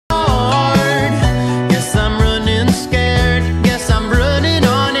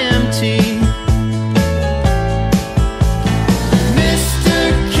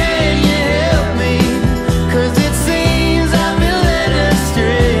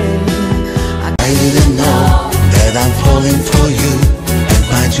falling for you, and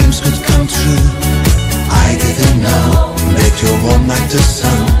my dreams could come true. I didn't know that you're warm like the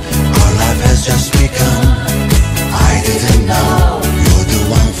sun. Our life has just begun. I didn't know you're the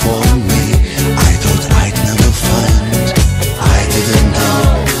one for me. I thought I'd never find. I didn't know.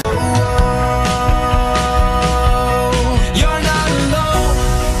 You're not alone,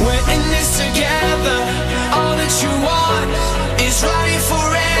 we're in this together. All that you want is right here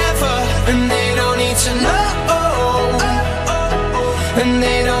forever, and they don't need to know, and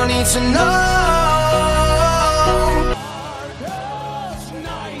they don't need to know.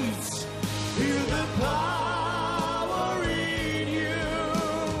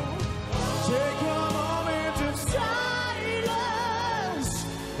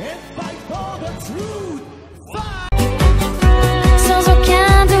 Sans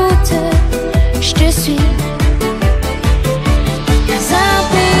aucun doute, je te suis. Dans un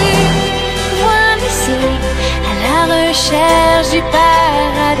pays loin d'ici, à la recherche du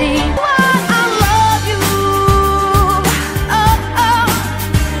paradis. I love you. Oh, oh.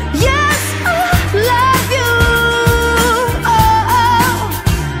 Yes, I love you. Oh, oh.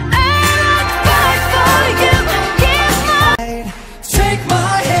 And I'd fight for you. Give my Take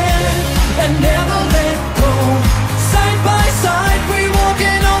my hand and never let go. Side by side we walk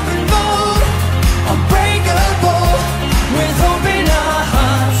an open road. Unbreakable with hope in our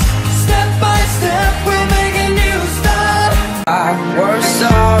hearts. Step by step we're making new start. We're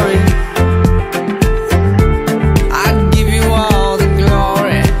sorry. I'd give you all the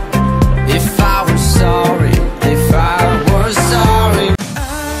glory if I was sorry. If I were sorry. I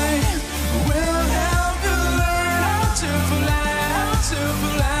will help you learn how to fly, how to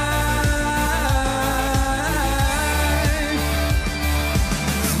fly.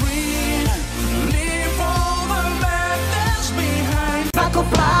 Free, leave all the madness behind.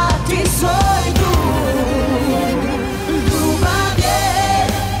 Zakopati svoj dug, ljubav je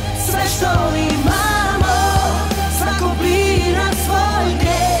sve što imamo, svako bira svoj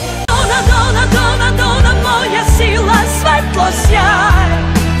greh. Dona, dona, dona, dona, moja sila, svetlo, sjaj,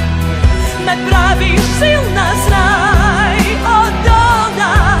 me praviš silna, znaj, od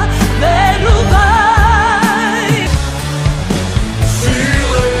dona, veruvaj.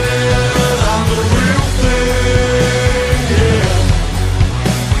 Feel it, I'm the real thing, yeah.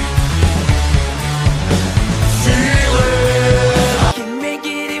 Feel it. Can make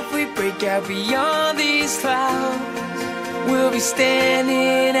it if we break out beyond these clouds. We'll be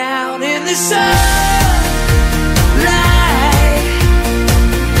standing out in the sun.